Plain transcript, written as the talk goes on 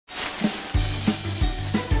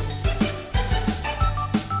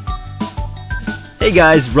Hey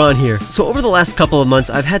guys, Ron here. So over the last couple of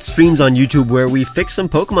months, I've had streams on YouTube where we fix some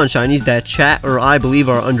Pokemon shinies that chat or I believe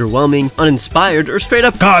are underwhelming, uninspired, or straight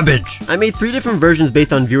up garbage. I made 3 different versions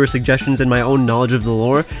based on viewer suggestions and my own knowledge of the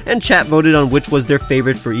lore, and chat voted on which was their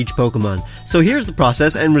favorite for each Pokemon. So here's the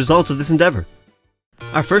process and results of this endeavor.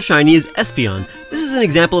 Our first shiny is Espeon. This is an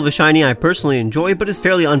example of a shiny I personally enjoy, but is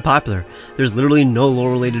fairly unpopular. There's literally no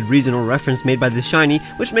lore-related reason or reference made by this shiny,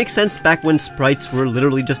 which makes sense back when sprites were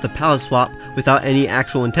literally just a palette swap without any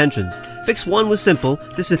actual intentions. Fix 1 was simple.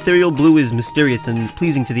 This ethereal blue is mysterious and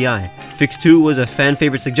pleasing to the eye. Fix 2 was a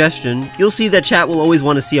fan-favorite suggestion. You'll see that chat will always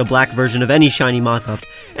want to see a black version of any shiny mock-up.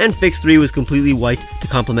 And Fix 3 was completely white to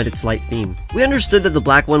complement its light theme. We understood that the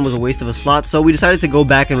black one was a waste of a slot, so we decided to go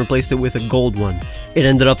back and replace it with a gold one. It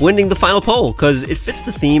ended up winning the final poll, cause it fits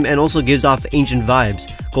the theme and also gives off ancient vibes.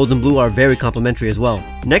 Gold and blue are very complementary as well.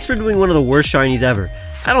 Next we're doing one of the worst shinies ever.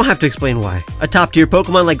 I don't have to explain why. A top tier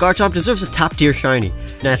Pokemon like Garchomp deserves a top tier shiny.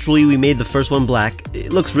 Naturally, we made the first one black.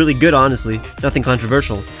 It looks really good, honestly. Nothing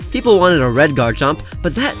controversial. People wanted a red Garchomp,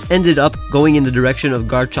 but that ended up going in the direction of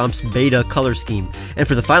Garchomp's beta color scheme. And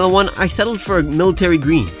for the final one, I settled for a military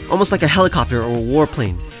green, almost like a helicopter or a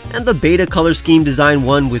warplane. And the beta color scheme design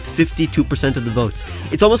won with 52% of the votes.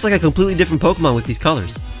 It's almost like a completely different Pokemon with these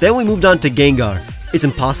colors. Then we moved on to Gengar. It's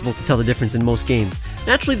impossible to tell the difference in most games.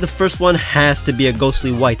 Naturally, the first one has to be a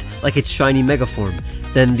ghostly white, like its shiny mega form.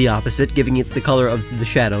 Then the opposite, giving it the color of the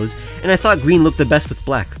shadows, and I thought green looked the best with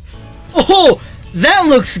black. Oh, that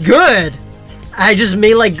looks good! I just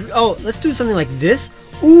made let's do something like this.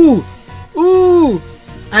 Ooh, ooh!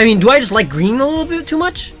 I mean, do I just like green a little bit too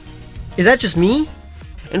much? Is that just me?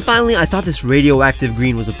 And finally, I thought this radioactive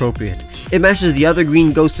green was appropriate. It matches the other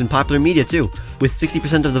green ghosts in popular media too. With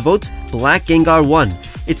 60% of the votes, Black Gengar won.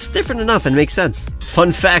 It's different enough and makes sense.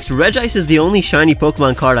 Fun fact, Regice is the only shiny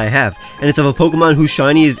Pokemon card I have, and it's of a Pokemon whose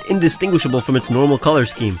shiny is indistinguishable from its normal color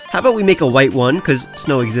scheme. How about we make a white one, cause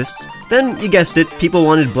snow exists? Then, you guessed it, people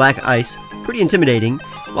wanted Black Ice, pretty intimidating.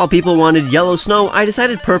 While people wanted Yellow Snow, I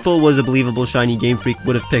decided purple was a believable shiny Game Freak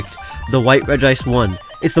would have picked. The white Regice won.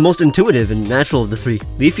 It's the most intuitive and natural of the 3.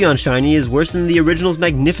 Leafeon shiny is worse than the original's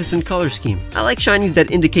magnificent color scheme. I like shinies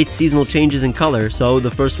that indicate seasonal changes in color, so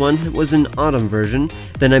the first one was an autumn version,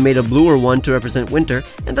 then I made a bluer one to represent winter,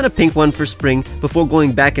 and then a pink one for spring, before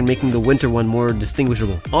going back and making the winter one more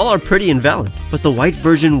distinguishable. All are pretty and valid, but the white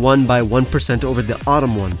version won by 1% over the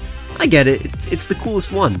autumn one. I get it, it's the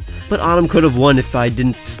coolest one, but Autumn could have won if I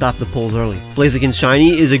didn't stop the polls early. Blaziken's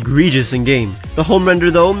shiny is egregious in game. The home render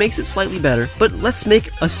though makes it slightly better, but let's make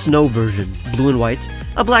a snow version, blue and white,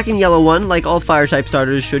 a black and yellow one like all fire type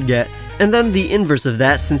starters should get, and then the inverse of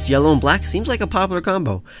that since yellow and black seems like a popular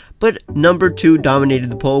combo. But number 2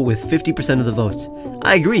 dominated the poll with 50% of the votes.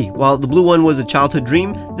 I agree, while the blue one was a childhood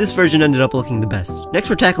dream, this version ended up looking the best. Next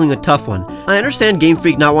we're tackling a tough one. I understand Game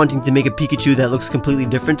Freak not wanting to make a Pikachu that looks completely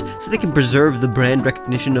different so they can preserve the brand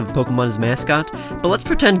recognition of Pokemon's mascot, but let's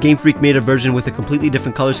pretend Game Freak made a version with a completely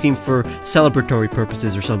different color scheme for celebratory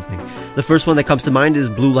purposes or something. The first one that comes to mind is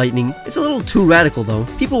Blue Lightning. It's a little too radical though.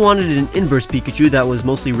 People wanted an inverse Pikachu that was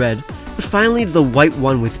mostly red, but finally the white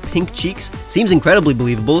one with pink cheeks seems incredibly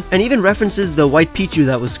believable and even references the white Pichu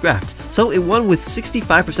that was scrapped, so it won with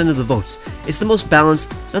 65% of the votes. It's the most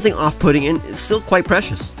balanced, nothing off-putting, and it's still quite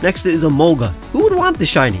precious. Next is Emolga. Who would want the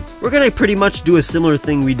shiny? We're gonna pretty much do a similar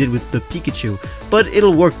thing we did with the Pikachu, but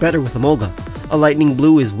it'll work better with Emolga. A lightning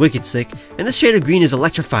blue is wicked sick, and this shade of green is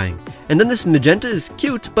electrifying. And then this magenta is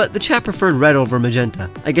cute, but the chat preferred red over magenta.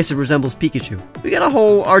 I guess it resembles Pikachu. We got a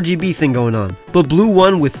whole RGB thing going on. But blue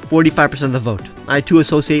won with 45% of the vote. I too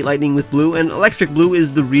associate lightning with blue, and electric blue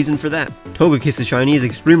is the reason for that. Togekiss's shiny is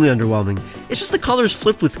extremely underwhelming. It's just the colors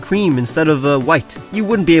flipped with cream instead of white. You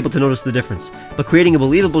wouldn't be able to notice the difference. But creating a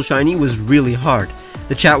believable shiny was really hard.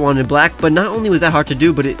 The chat wanted black, but not only was that hard to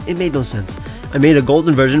do, but it made no sense. I made a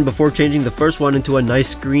golden version before changing the first one into a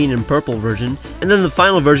nice green and purple version, and then the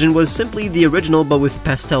final version was simply the original but with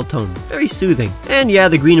pastel tone. Very soothing. And yeah,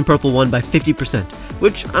 the green and purple won by 50%,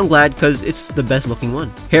 which I'm glad because it's the best looking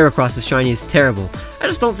one. Heracross's shiny is terrible. I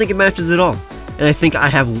just don't think it matches at all, and I think I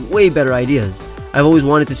have way better ideas. I've always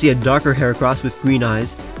wanted to see a darker Heracross with green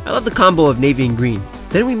eyes. I love the combo of navy and green.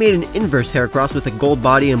 Then we made an inverse Heracross with a gold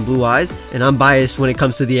body and blue eyes, and I'm biased when it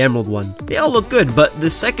comes to the emerald one. They all look good, but the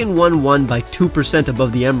second one won by 2%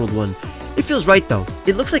 above the emerald one. It feels right though.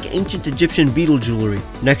 It looks like ancient Egyptian beetle jewelry.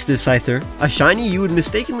 Next is Scyther, a shiny you would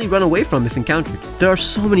mistakenly run away from if encountered. There are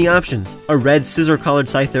so many options. A red scissor-colored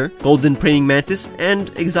Scyther, golden praying mantis, and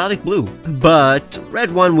exotic blue. But red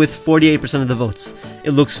won with 48% of the votes.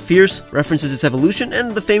 It looks fierce, references its evolution,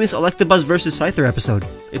 and the famous Electabuzz vs Scyther episode.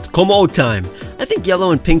 It's Como time. I think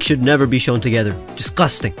yellow and pink should never be shown together.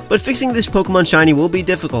 Disgusting. But fixing this Pokemon shiny will be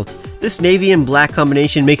difficult. This navy and black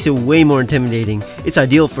combination makes it way more intimidating. It's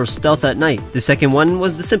ideal for stealth at night. The second one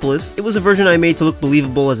was the simplest. It was a version I made to look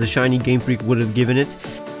believable as a shiny Game Freak would have given it.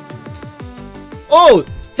 Oh,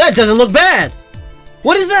 that doesn't look bad!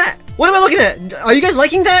 What is that? What am I looking at? Are you guys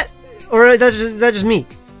liking that? Or is that just me?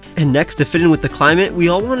 And next, to fit in with the climate, we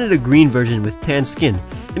all wanted a green version with tan skin.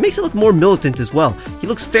 It makes it look more militant as well. He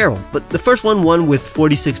looks feral, but the first one won with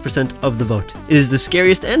 46% of the vote. It is the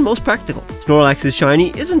scariest and most practical. Snorlax's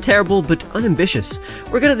shiny isn't terrible, but unambitious.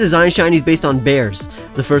 We're gonna design shinies based on bears.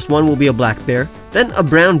 The first one will be a black bear, then a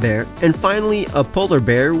brown bear, and finally a polar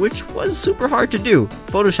bear, which was super hard to do,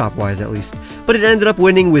 Photoshop-wise at least. But it ended up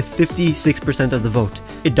winning with 56% of the vote.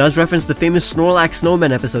 It does reference the famous Snorlax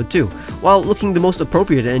Snowman episode too, while looking the most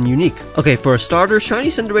appropriate and unique. Okay, for a starter, shiny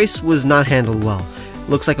Cinderace was not handled well.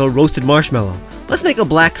 Looks like a roasted marshmallow. Let's make a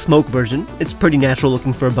black smoke version. It's pretty natural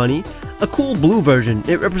looking for a bunny. A cool blue version.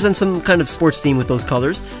 It represents some kind of sports theme with those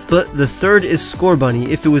colors. But the third is Score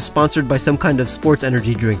Bunny if it was sponsored by some kind of sports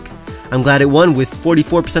energy drink. I'm glad it won with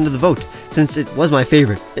 44% of the vote, since it was my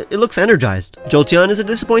favorite. It looks energized. Jolteon is a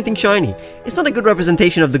disappointing shiny. It's not a good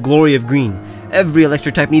representation of the glory of green. Every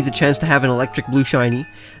electric type needs a chance to have an electric blue shiny,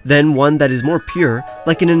 then one that is more pure,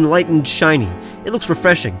 like an enlightened shiny. It looks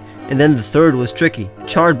refreshing. And then the third was tricky.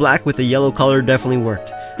 Charred black with a yellow color definitely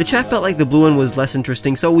worked. The chat felt like the blue one was less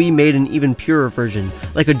interesting, so we made an even purer version,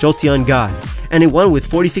 like a Jolteon God, and it won with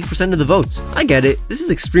 46% of the votes. I get it, this is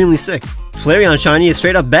extremely sick. Flareon shiny is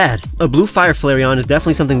straight up bad. A blue fire Flareon is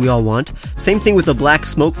definitely something we all want. Same thing with a black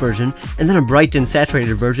smoke version, and then a bright and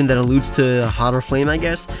saturated version that alludes to a hotter flame, I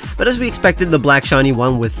guess. But as we expected, the black shiny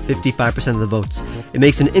won with 55% of the votes. It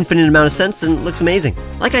makes an infinite amount of sense and looks amazing.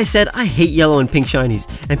 Like I said, I hate yellow and pink shinies,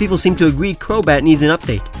 and people seem to agree Crobat needs an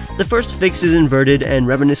update. The first fix is inverted and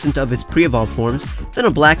reminiscent of its pre-evolved forms, then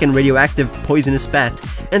a black and radioactive poisonous bat,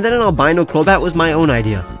 and then an albino Crobat was my own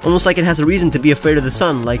idea. Almost like it has a reason to be afraid of the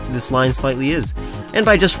sun, like this line slightly is. And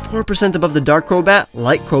by just 4% above the dark Crobat,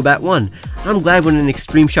 light Crobat won. I'm glad when an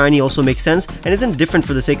extreme shiny also makes sense and isn't different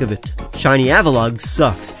for the sake of it. Shiny Avalugg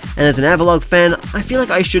sucks, and as an Avalugg fan, I feel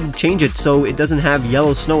like I should change it so it doesn't have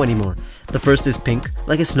yellow snow anymore. The first is pink,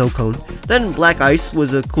 like a snow cone, then black ice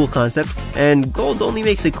was a cool concept, and gold only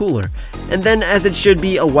makes it cooler, and then as it should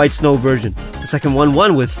be a white snow version. The second one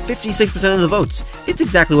won with 56% of the votes. It's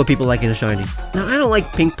exactly what people like in a shiny. Now I don't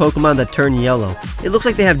like pink Pokemon that turn yellow. It looks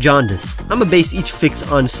like they have jaundice. I'ma base each fix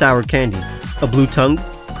on sour candy. A blue tongue,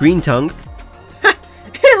 green tongue.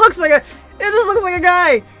 It just looks like a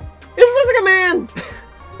guy! It just looks like a man!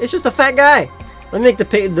 It's just a fat guy. Let me make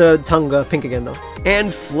the tongue pink again though.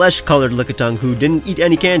 And flesh-colored Lickitung who didn't eat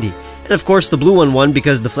any candy. And of course the blue one won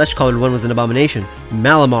because the flesh-colored one was an abomination.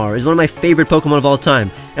 Malamar is one of my favorite Pokemon of all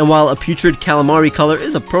time, and while a putrid calamari color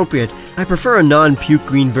is appropriate, I prefer a non-puke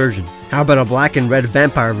green version. How about a black and red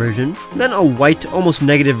vampire version, then a white, almost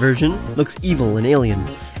negative version, looks evil and alien,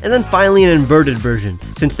 and then finally an inverted version,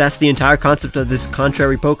 since that's the entire concept of this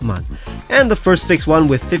contrary Pokemon. And the first fix won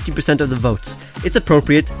with 50% of the votes. It's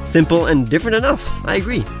appropriate, simple, and different enough, I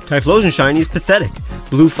agree. Typhlosion shiny is pathetic.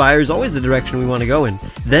 Blue fire is always the direction we want to go in.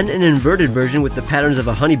 Then an inverted version with the patterns of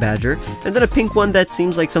a honey badger, and then a pink one that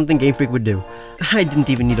seems like something Game Freak would do. I didn't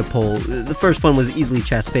even need a poll, the first one was easily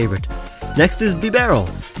chat's favorite. Next is Bibarel.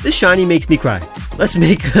 This shiny makes me cry. Let's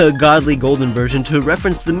make a godly golden version to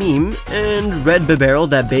reference the meme, and red Bibarel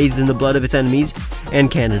that bathes in the blood of its enemies, and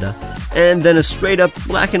Canada. And then a straight up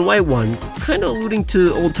black and white one, kinda alluding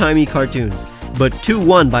to old-timey cartoons. But 2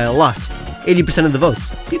 won by a lot. 80% of the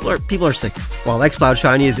votes. People are sick. While X-Cloud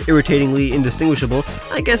shiny is irritatingly indistinguishable,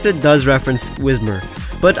 I guess it does reference Whismur.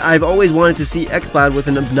 But I've always wanted to see X-Cloud with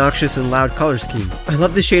an obnoxious and loud color scheme. I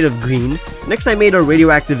love the shade of green. Next I made a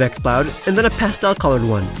radioactive X-Cloud, and then a pastel colored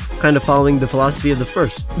one, kind of following the philosophy of the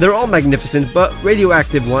first. They're all magnificent, but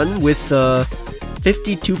radioactive one with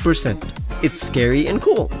 52%. It's scary and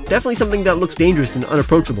cool. Definitely something that looks dangerous and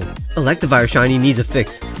unapproachable. Electivire shiny needs a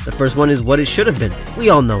fix. The first one is what it should have been. We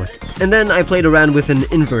all know it. And then I played around with an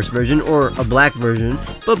inverse version or a black version,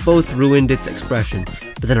 but both ruined its expression.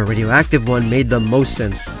 But then a radioactive one made the most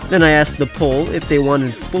sense. Then I asked the poll if they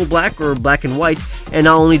wanted full black or black and white, and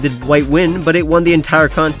not only did white win, but it won the entire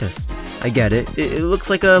contest. I get it. It looks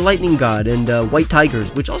like a lightning god and white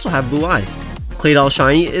tigers, which also have blue eyes. Claydol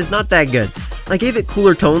shiny is not that good. I gave it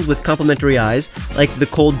cooler tones with complementary eyes, like the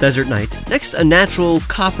cold desert night. Next, a natural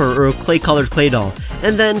copper or clay-colored Claydol.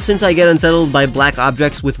 And then, since I get unsettled by black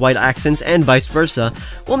objects with white accents and vice versa,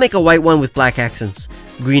 we'll make a white one with black accents.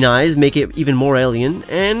 Green eyes make it even more alien,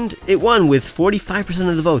 and it won with 45%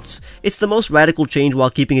 of the votes. It's the most radical change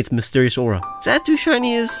while keeping its mysterious aura. Zadro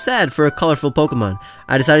shiny is sad for a colorful Pokemon.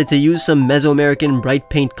 I decided to use some Mesoamerican bright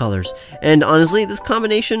paint colors, and honestly, this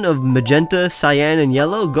combination of magenta, cyan, and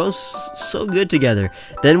yellow goes so good together.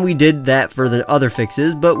 Then we did that for the other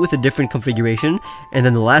fixes, but with a different configuration, and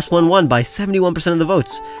then the last one won by 71% of the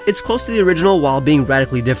votes. It's close to the original while being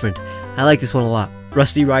radically different. I like this one a lot.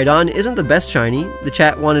 Rusty Rhydon isn't the best shiny. The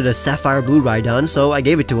chat wanted a sapphire blue Rhydon, so I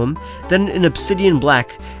gave it to him. Then an obsidian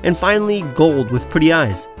black, and finally gold with pretty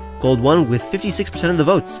eyes. Gold won with 56% of the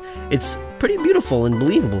votes. It's pretty beautiful and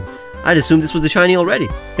believable. I'd assumed this was the shiny already.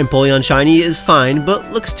 Empoleon shiny is fine, but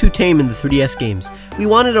looks too tame in the 3DS games. We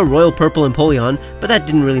wanted a royal purple Empoleon, but that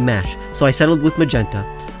didn't really match, so I settled with magenta.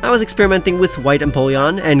 I was experimenting with white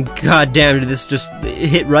Empoleon, and goddamn did this just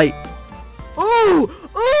hit right. Ooh!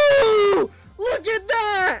 Ooh! Look at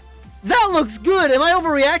that! That looks good! Am I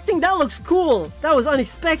overreacting? That looks cool! That was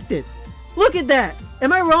unexpected! Look at that!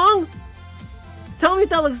 Am I wrong? Tell me if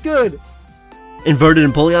that looks good! Inverted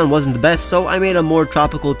Empoleon wasn't the best, so I made a more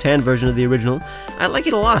tropical tan version of the original. I like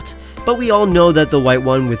it a lot, but we all know that the white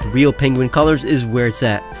one with real penguin colors is where it's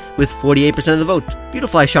at, with 48% of the vote.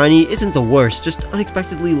 Beautifly shiny isn't the worst, just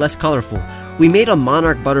unexpectedly less colorful. We made a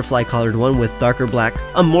Monarch Butterfly colored one with darker black,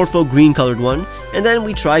 a Morpho green colored one, and then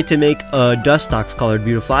we tried to make a Dustox colored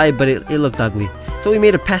Beautifly, but it looked ugly. So we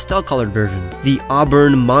made a pastel colored version. The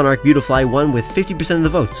Auburn Monarch Beautifly won with 50% of the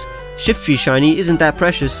votes. Shiftry shiny isn't that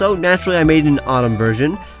precious, so naturally I made an autumn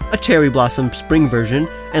version, a cherry blossom spring version,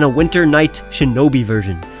 and a winter night shinobi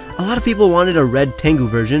version. A lot of people wanted a red Tengu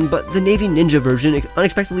version, but the navy ninja version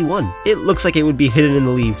unexpectedly won. It looks like it would be hidden in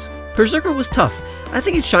the leaves. Berserker was tough. I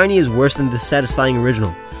think its shiny is worse than the satisfying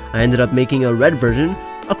original. I ended up making a red version,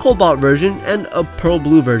 a cobalt version, and a pearl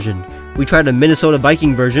blue version. We tried a Minnesota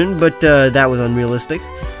Viking version, but that was unrealistic.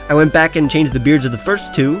 I went back and changed the beards of the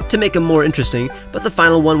first two to make them more interesting, but the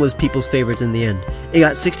final one was people's favorite in the end. It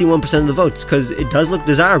got 61% of the votes, cause it does look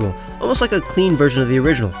desirable, almost like a clean version of the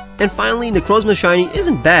original. And finally, Necrozma shiny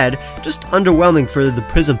isn't bad, just underwhelming for the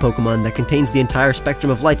Prism Pokemon that contains the entire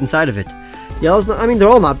spectrum of light inside of it. Yellow's not, I mean, they're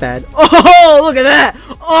all not bad. Oh, look at that!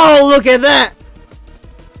 Oh, look at that!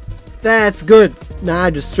 That's good. Nah,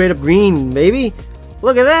 just straight up green, baby.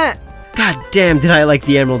 Look at that! God damn, did I like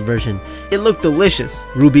the Emerald version. It looked delicious.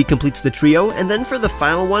 Ruby completes the trio, and then for the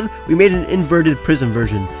final one, we made an inverted Prism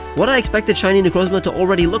version. What I expected shiny Necrozma to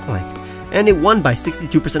already look like. And it won by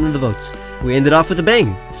 62% of the votes. We ended off with a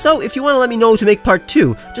bang. So if you want to let me know to make part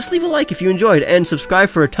 2, just leave a like if you enjoyed, and subscribe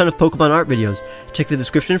for a ton of Pokemon art videos. Check the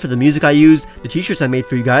description for the music I used, the t-shirts I made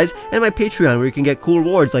for you guys, and my Patreon where you can get cool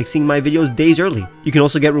rewards like seeing my videos days early. You can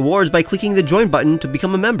also get rewards by clicking the join button to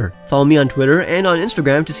become a member. Follow me on Twitter and on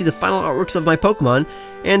Instagram to see the final artworks of my Pokemon,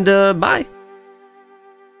 and bye!